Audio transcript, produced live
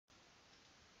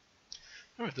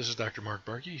Alright, this is Dr. Mark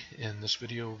Barkey. In this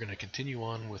video we're going to continue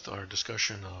on with our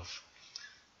discussion of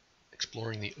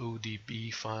exploring the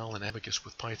odb file in Abaqus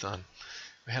with Python.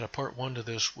 We had a part 1 to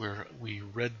this where we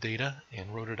read data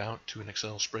and wrote it out to an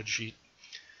Excel spreadsheet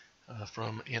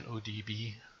from an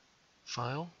odb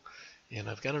file. And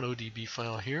I've got an odb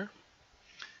file here,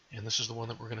 and this is the one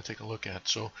that we're going to take a look at.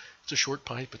 So it's a short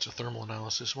pipe, it's a thermal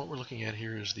analysis. What we're looking at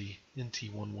here is the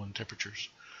NT11 temperatures.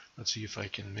 Let's see if I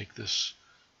can make this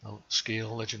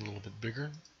scale legend a little bit bigger.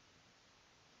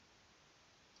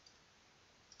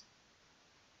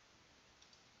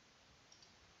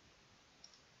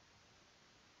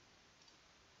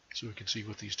 So we can see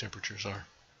what these temperatures are.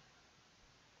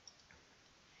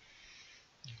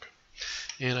 Okay.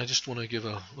 And I just want to give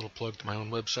a little plug to my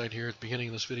own website here at the beginning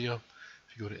of this video.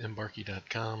 If you go to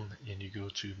mbarkey.com and you go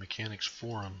to Mechanics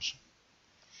Forums,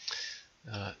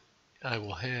 I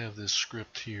will have this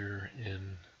script here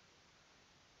in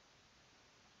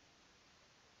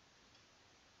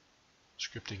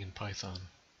scripting in Python.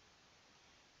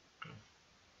 Okay.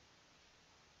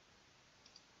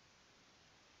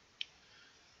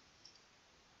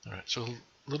 Alright, so a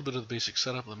little bit of the basic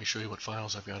setup. Let me show you what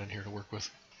files I've got in here to work with.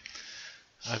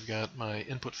 I've got my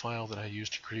input file that I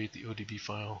used to create the odb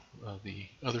file. The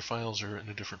other files are in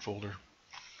a different folder.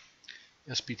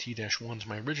 spt-1 is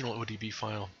my original odb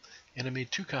file, and I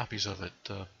made 2 copies of it,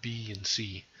 B and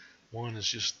C. One is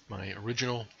just my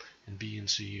original, and B and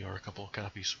C are a couple of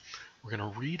copies. We're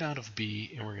going to read out of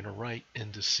B and we're going to write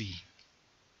into C.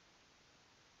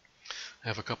 I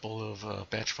have a couple of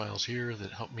batch files here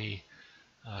that help me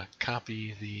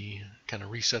copy kind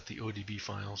of reset the odb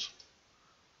files.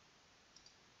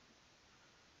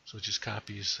 So it just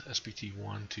copies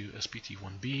spt1 to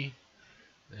spt1b,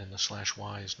 and the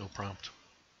 /y is no prompt.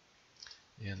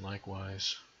 And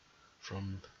likewise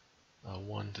from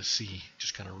 1 to C,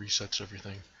 just kind of resets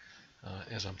everything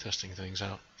as I'm testing things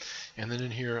out. And then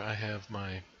in here I have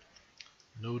my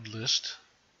node list.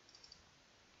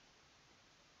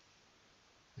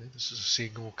 Okay, this is a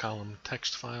single column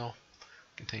text file.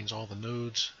 Contains all the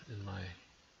nodes in my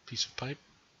piece of pipe.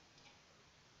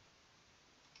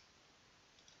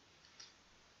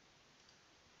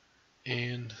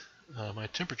 And my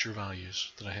temperature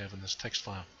values that I have in this text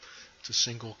file. It's a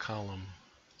single column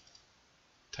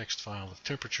text file with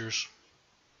temperatures.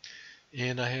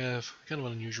 And I have kind of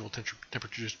an unusual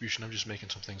temperature distribution. I'm just making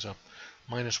some things up.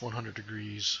 Minus 100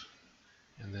 degrees,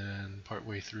 and then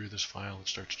partway through this file it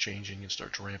starts changing and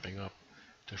starts ramping up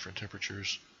different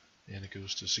temperatures, and it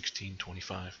goes to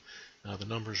 1625. Now the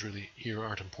numbers really here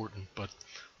aren't important, but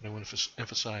what I want to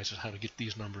emphasize is how to get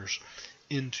these numbers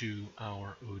into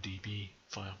our odb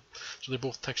file. So they're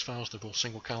both text files, they're both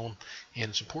single column, and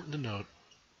it's important to note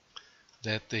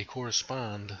that they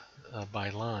correspond by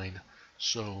line.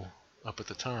 So up at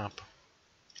the top,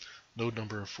 node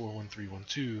number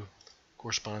 41312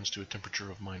 corresponds to a temperature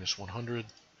of minus 100.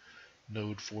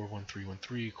 Node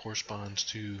 41313 corresponds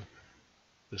to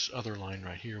this other line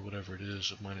right here, whatever it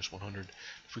is, of minus 100.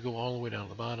 If we go all the way down to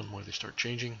the bottom where they start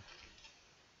changing,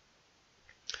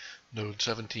 node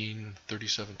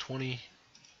 173720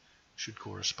 should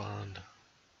correspond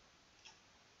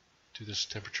to this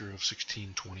temperature of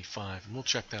 1625, and we'll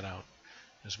check that out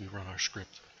as we run our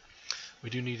script. We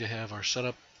do need to have our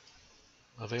setup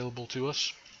available to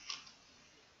us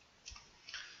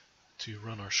to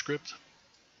run our script.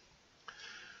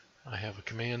 I have a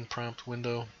command prompt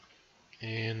window,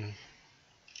 and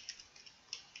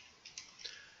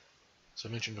as I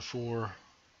mentioned before,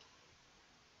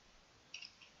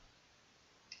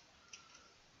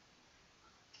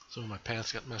 some of my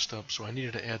paths got messed up, so I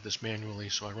needed to add this manually,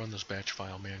 so I run this batch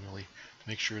file manually to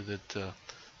make sure that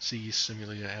C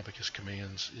Simula Abaqus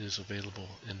commands is available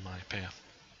in my path.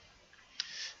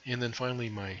 And then finally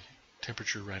my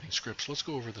temperature writing scripts. Let's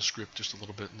go over the script just a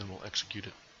little bit and then we'll execute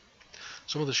it.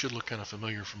 Some of this should look kind of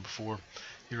familiar from before.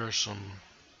 Here are some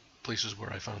places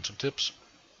where I found some tips.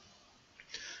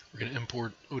 We're going to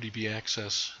import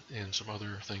odbAccess and some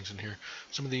other things in here.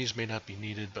 Some of these may not be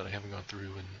needed, but I haven't gone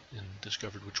through and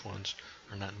discovered which ones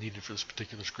are not needed for this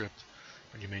particular script,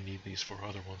 but you may need these for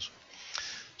other ones.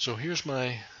 So here's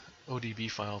my odb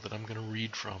file that I'm going to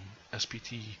read from,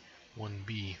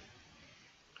 spt1b.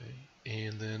 Okay.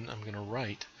 And then I'm going to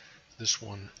write this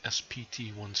one,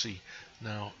 spt1c.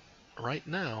 Now, right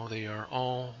now they are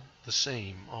all the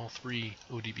same. All 3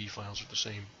 odb files are the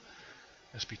same.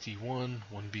 spt1,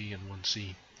 1b, and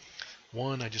 1c.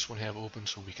 1 I just want to have open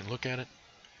so we can look at it.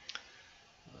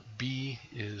 B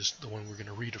is the one we're going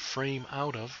to read a frame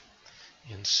out of.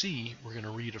 In C, we're going to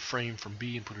read a frame from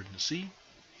B and put it into C.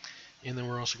 And then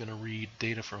we're also going to read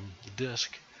data from the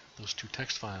disk those two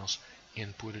text files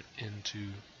and put it into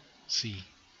C.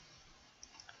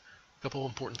 A couple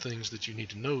important things that you need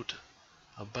to note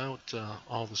about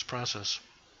all this process.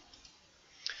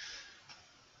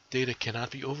 Data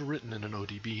cannot be overwritten in an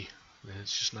ODB.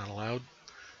 It's just not allowed.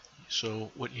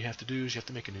 So what you have to do is you have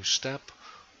to make a new step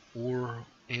or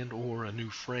a new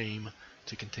frame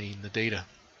to contain the data.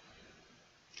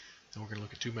 And we're going to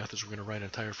look at two methods. We're going to write an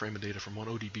entire frame of data from one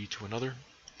ODB to another.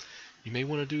 You may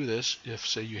want to do this if,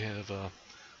 say, you have a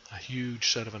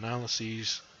huge set of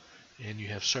analyses and you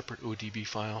have separate ODB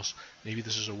files. Maybe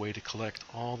this is a way to collect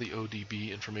all the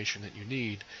ODB information that you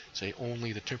need, say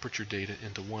only the temperature data,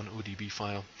 into one ODB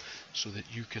file, so that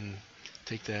you can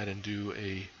take that and do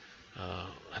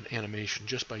an animation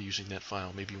just by using that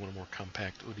file. Maybe you want a more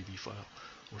compact ODB file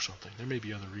or something. There may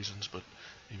be other reasons, but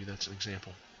maybe that's an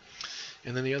example.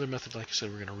 And then the other method, like I said,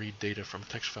 we're going to read data from a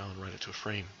text file and write it to a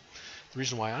frame. The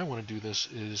reason why I want to do this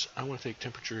is I want to take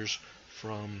temperatures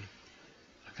from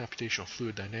a computational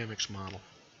fluid dynamics model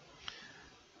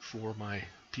for my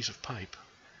piece of pipe,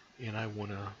 and I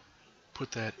want to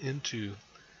put that into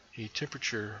a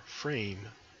temperature frame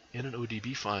in an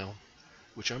ODB file,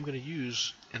 which I'm going to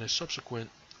use in a subsequent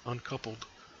uncoupled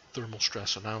thermal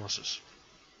stress analysis.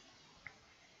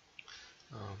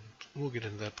 We'll get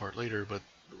into that part later, but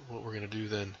what we're going to do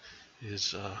then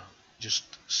is just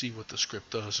see what the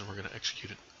script does, and we're going to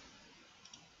execute it.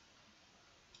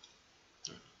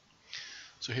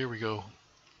 So here we go.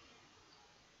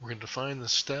 We're going to define the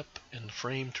step and the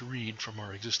frame to read from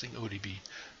our existing ODB.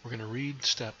 We're going to read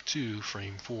step 2,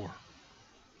 frame 4.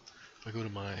 If I go to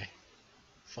my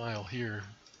file here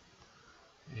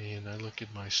and I look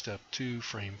at my step 2,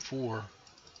 frame 4,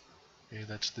 okay,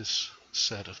 that's this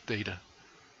set of data.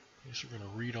 Okay, so we're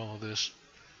going to read all of this,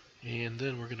 and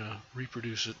then we're going to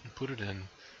reproduce it and put it in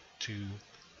to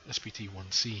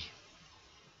SPT1C.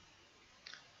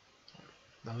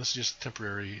 Now this is just a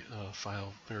temporary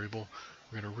file variable.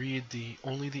 We're going to read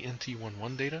only the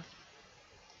NT11 data.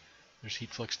 There's heat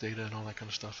flux data and all that kind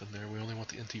of stuff in there. We only want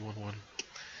the NT11.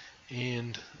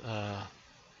 And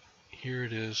here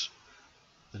it is.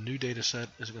 The new data set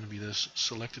is going to be this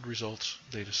selected results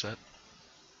data set.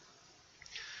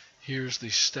 Here's the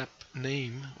step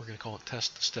name. We're going to call it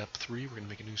test step 3. We're going to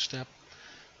make a new step.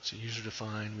 It's user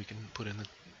defined. We can put in the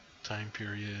time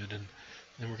period, and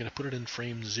then we're going to put it in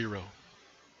frame 0.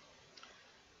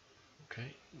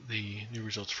 Okay, the new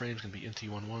results frame is going to be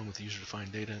NT11 with the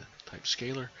user-defined data type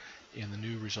scalar. In the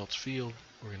new results field,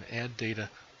 we're going to add data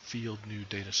field new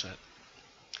data set.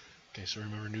 Okay, so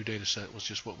remember, new data set was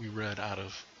just what we read out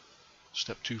of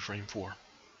step 2, frame 4.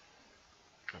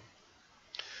 Okay.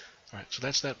 All right, so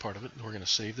that's that part of it. We're going to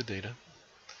save the data,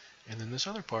 and then this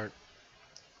other part,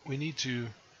 we need to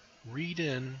read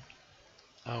in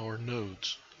our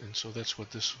nodes, and so that's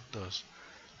what this does.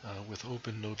 With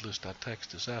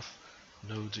openOdb.steps is f,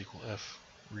 nodes equal f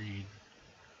read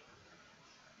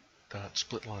dot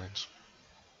split lines,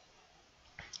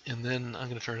 and then I'm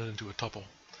going to turn it into a tuple.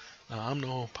 I'm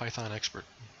no Python expert.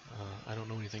 I don't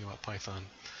know anything about Python,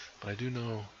 but I do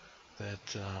know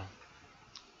that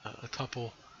a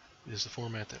tuple is the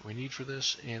format that we need for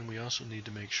this, and we also need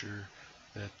to make sure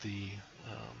that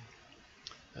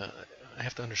I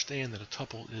have to understand that a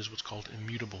tuple is what's called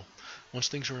immutable. Once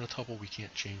things are in a tuple, we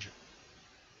can't change it.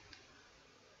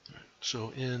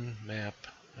 So in map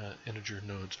integer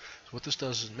nodes. So what this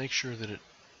does is make sure that it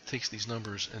takes these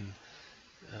numbers and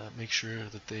make sure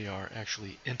that they are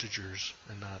actually integers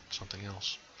and not something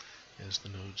else, as the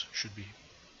nodes should be.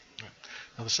 Right.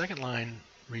 Now the second line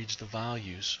reads the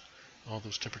values, all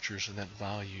those temperatures in that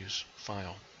values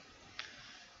file.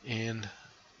 And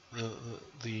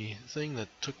the thing that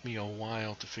took me a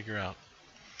while to figure out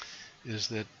is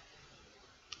that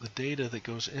the data that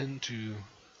goes into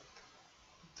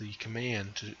the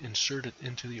command to insert it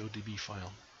into the ODB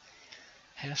file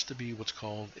has to be what's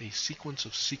called a sequence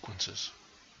of sequences,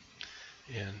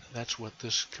 and that's what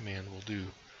this command will do.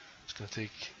 It's going to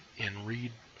take and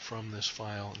read from this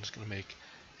file, and it's going to make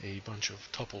a bunch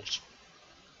of tuples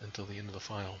until the end of the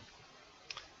file.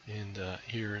 And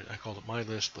here I called it my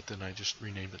list, but then I just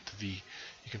renamed it to V.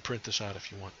 You can print this out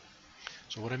if you want.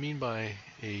 So what I mean by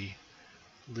a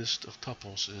list of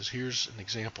tuples is, here's an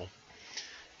example.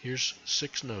 Here's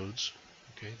 6 nodes.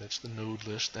 Okay, that's the node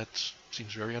list. That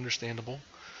seems very understandable.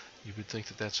 You would think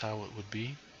that that's how it would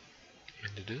be,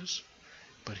 and it is.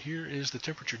 But here is the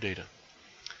temperature data.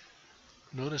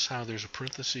 Notice how there's a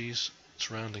parentheses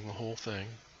surrounding the whole thing,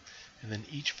 and then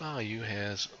each value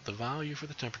has the value for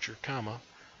the temperature, comma,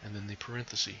 and then the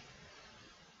parenthesis.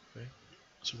 Okay?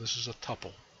 So this is a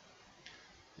tuple,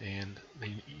 and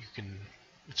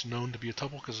it's known to be a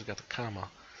tuple because it's got the comma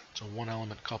It's a one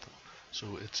element couple.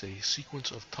 So it's a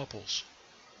sequence of tuples.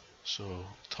 So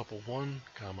tuple 1,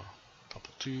 comma,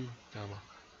 tuple 2, comma,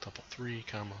 tuple 3,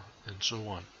 comma, and so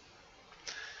on.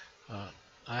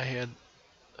 I had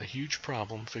a huge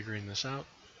problem figuring this out,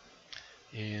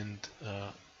 and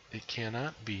it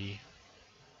cannot be,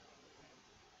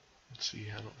 let's see,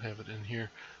 I don't have it in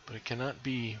here, but it cannot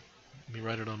be, let me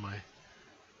write it on my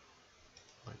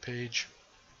page.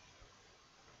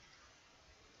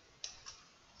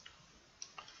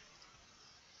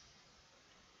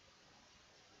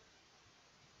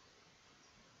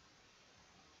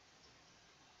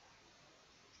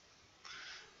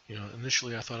 You know,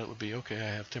 initially I thought it would be, okay,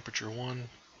 I have temperature 1,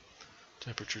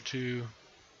 temperature 2,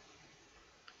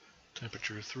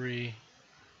 temperature 3,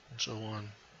 and so on,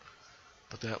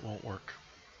 but that won't work.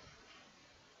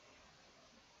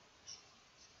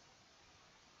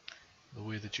 The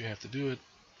way that you have to do it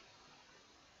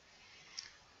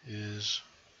is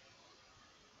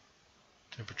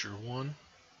temperature 1,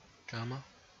 comma,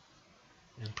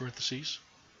 in parentheses,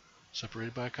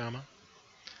 separated by a comma,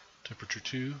 temperature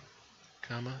 2,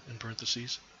 comma, in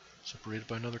parentheses, separated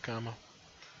by another comma,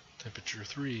 temperature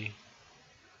 3,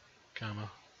 comma,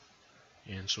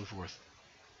 and so forth.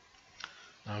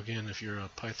 Now again, if you're a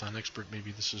Python expert,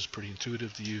 maybe this is pretty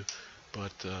intuitive to you,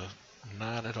 but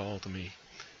not at all to me,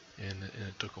 and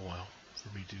it took a while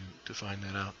for me to find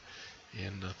that out,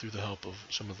 and through the help of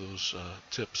some of those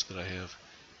tips that I have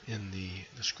in the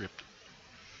script.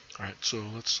 Alright, so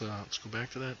let's go back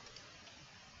to that.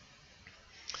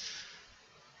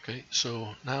 Okay, so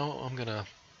now I'm going to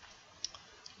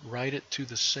write it to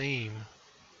the same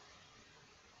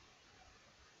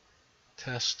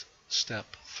test step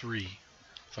 3.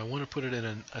 If I want to put it in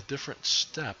a different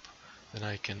step, then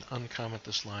I can uncomment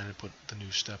this line and put the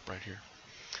new step right here.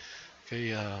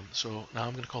 Okay, so now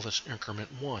I'm going to call this increment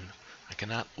 1. I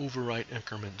cannot overwrite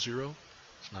increment 0.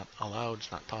 It's not allowed,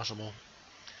 it's not possible.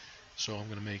 So I'm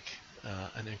going to make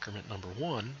an increment number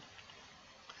 1,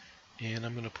 and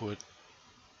I'm going to put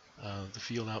the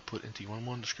field output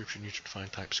int11 description user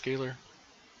defined type scalar.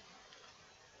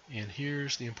 And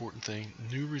here's the important thing: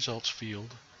 new results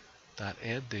field dot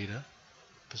add data,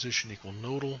 position equal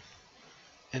nodal,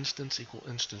 instance equal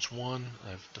instance 1.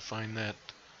 I've defined that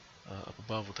up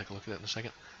above. We'll take a look at that in a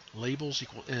second. Labels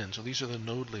equal n. So these are the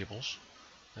node labels.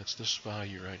 That's this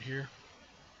value right here.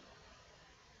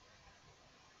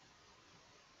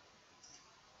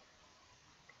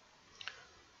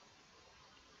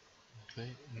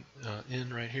 Okay,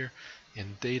 n right here,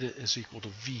 and data is equal to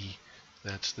v.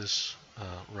 That's this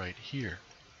right here.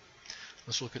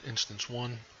 Let's look at instance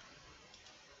 1.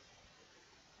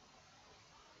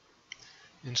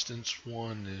 Instance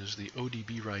 1 is the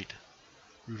odbWrite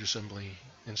root assembly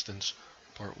instance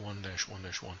part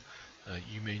 1-1-1.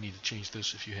 You may need to change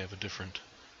this if you have a different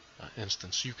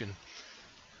instance. You can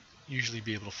usually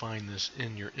be able to find this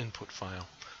in your input file,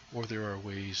 or there are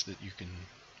ways that you can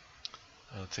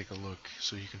take a look,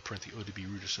 so you can print the odb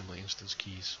root assembly instance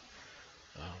keys.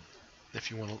 If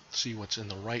you want to see what's in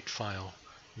the write file,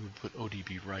 you would put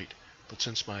odbWrite, but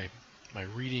since my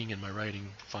reading and my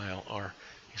writing file are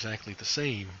exactly the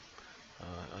same,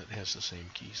 it has the same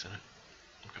keys in it.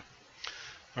 Okay.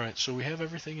 Alright, so we have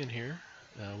everything in here.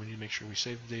 We need to make sure we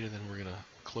save the data, then we're going to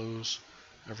close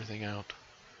everything out.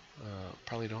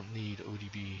 Probably don't need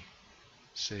odb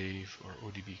save or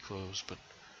odb close, but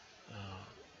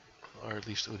or at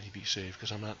least odb save,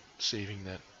 because I'm not saving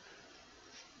that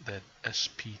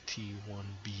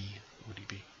spt1b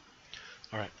odb.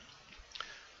 Alright,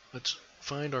 let's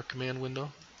find our command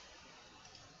window.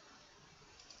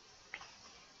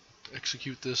 To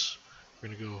execute this, we're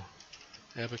going to go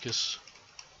abaqus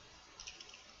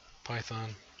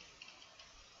python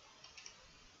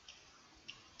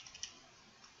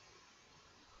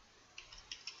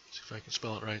see if I can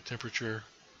spell it right, temperature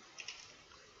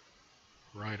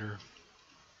writer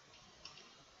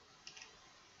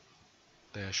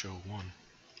 -01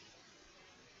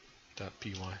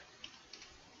 .py,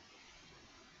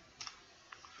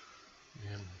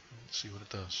 and let's see what it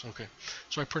does. Okay,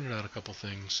 so I printed out a couple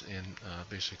things, and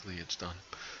basically it's done.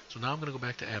 So now I'm going to go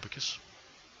back to abaqus.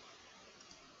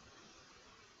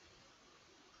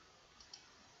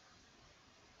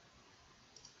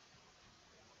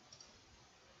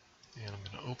 And I'm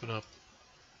going to open up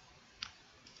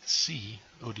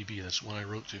odb, that's the one I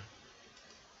wrote to.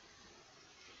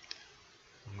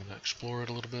 I'm going to explore it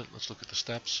a little bit. Let's look at the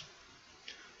steps.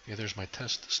 Okay, there's my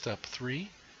test step 3,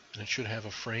 and it should have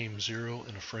a frame 0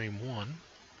 and a frame 1.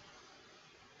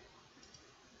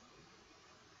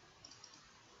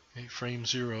 Okay, frame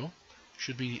 0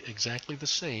 should be exactly the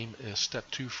same as step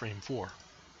 2 frame 4.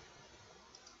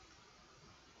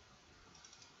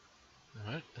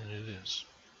 Alright, and it is.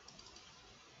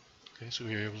 Okay, so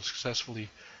we were able to successfully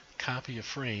copy a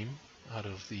frame out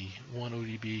of the one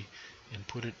ODB and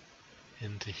put it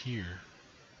into here.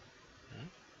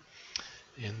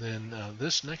 Okay. And then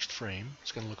this next frame,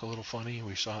 it's going to look a little funny,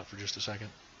 we saw it for just a second,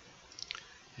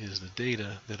 is the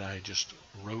data that I just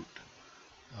wrote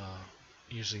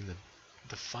using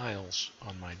the files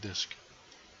on my disk.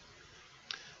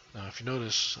 Now if you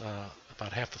notice,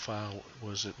 about half the file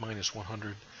was at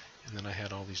 -100, and then I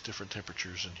had all these different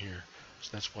temperatures in here, so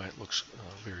that's why it looks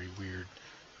very weird.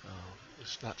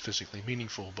 It's not physically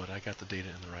meaningful, but I got the data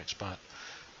in the right spot.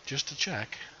 Just to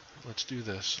check, let's do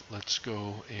this. Let's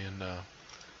go and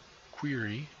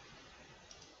query.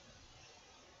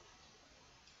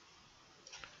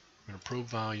 We're going to probe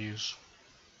values.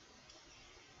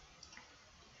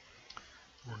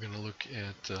 We're going to look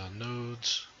at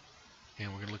nodes,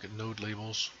 and we're going to look at node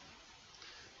labels.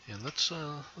 And let's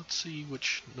see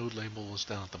which node label is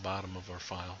down at the bottom of our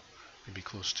file, maybe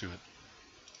close to it.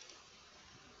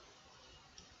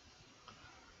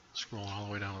 Scrolling all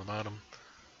the way down to the bottom.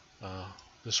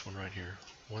 This one right here,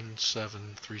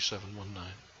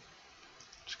 173719.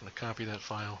 Just going to copy that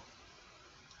file,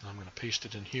 and I'm going to paste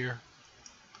it in here.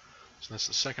 So that's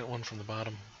the second one from the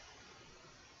bottom.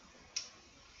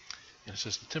 And it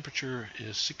says the temperature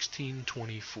is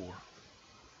 1624.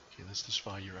 Okay, that's this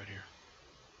value right here.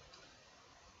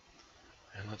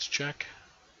 And let's check.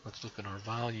 Let's look at our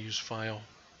values file.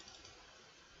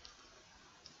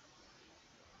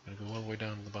 I'm going to go all the way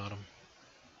down to the bottom.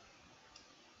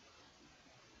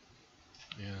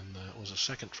 And it was a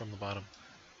second from the bottom,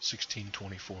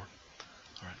 1624.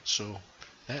 Alright, so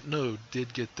that node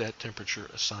did get that temperature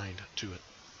assigned to it.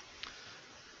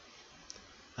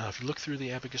 Now if you look through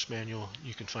the Abacus manual,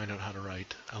 you can find out how to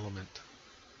write element,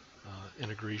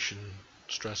 integration,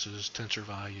 stresses, tensor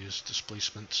values,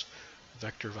 displacements,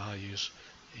 vector values,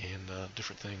 and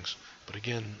different things. But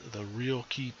again, the real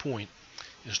key point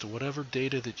is to whatever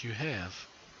data that you have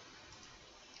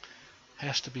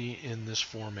has to be in this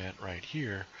format right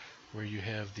here, where you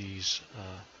have these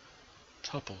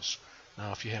tuples.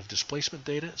 Now if you have displacement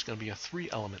data, it's going to be a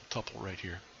 3-element tuple right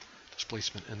here.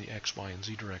 Displacement in the x, y, and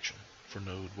z direction for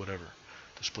node whatever.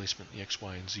 Displacement in the x,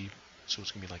 y, and z, so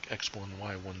it's going to be like x1,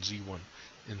 y1, z1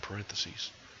 in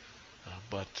parentheses.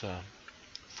 But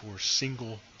for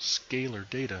single scalar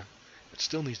data, it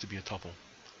still needs to be a tuple.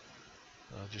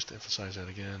 Just to emphasize that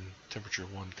again, temperature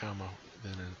 1, comma,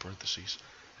 then in parentheses,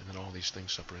 and then all these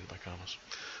things separated by commas.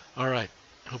 Alright,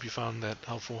 hope you found that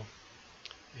helpful,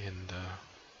 and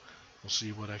we'll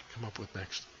see what I come up with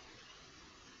next.